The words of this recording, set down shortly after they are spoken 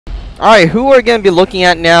Alright, who we're going to be looking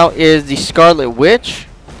at now is the Scarlet Witch.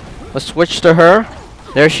 Let's switch to her.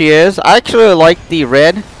 There she is. I actually like the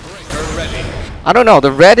red. I don't know,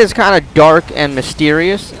 the red is kind of dark and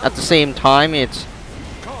mysterious at the same time. It's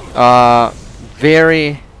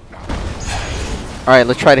very... Alright,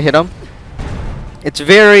 let's try to hit him. It's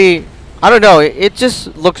very... I don't know, it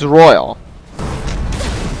just looks royal.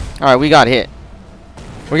 Alright, we got hit.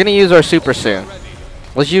 We're gonna use our super soon.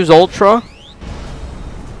 Let's use Ultra.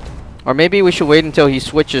 Or maybe we should wait until he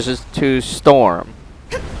switches to Storm.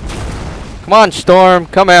 Come on, Storm,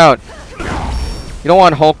 come out. You don't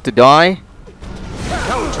want Hulk to die.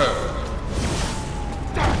 Counter.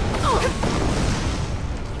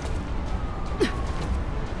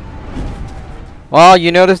 Well,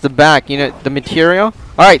 you notice the back, you know, the material.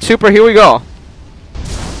 Alright, super, here we go.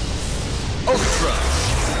 Ultra.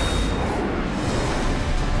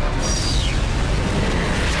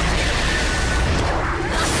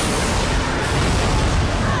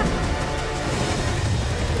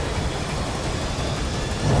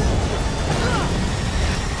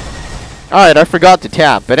 Alright, I forgot to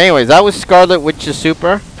tap. But anyways, that was Scarlet Witch's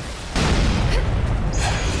super.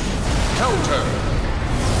 Counter.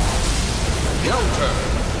 Counter.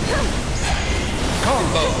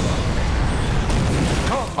 Combo.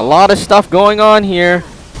 A lot of stuff going on here.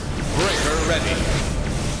 Breaker ready.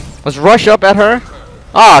 Let's rush up at her.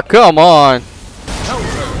 Ah, come on. Counter.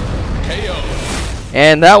 KO.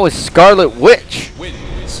 And that was Scarlet Witch. Wins.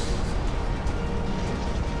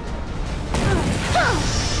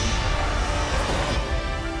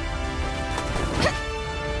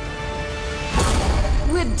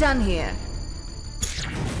 We're done here.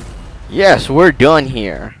 Yes, we're done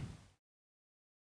here.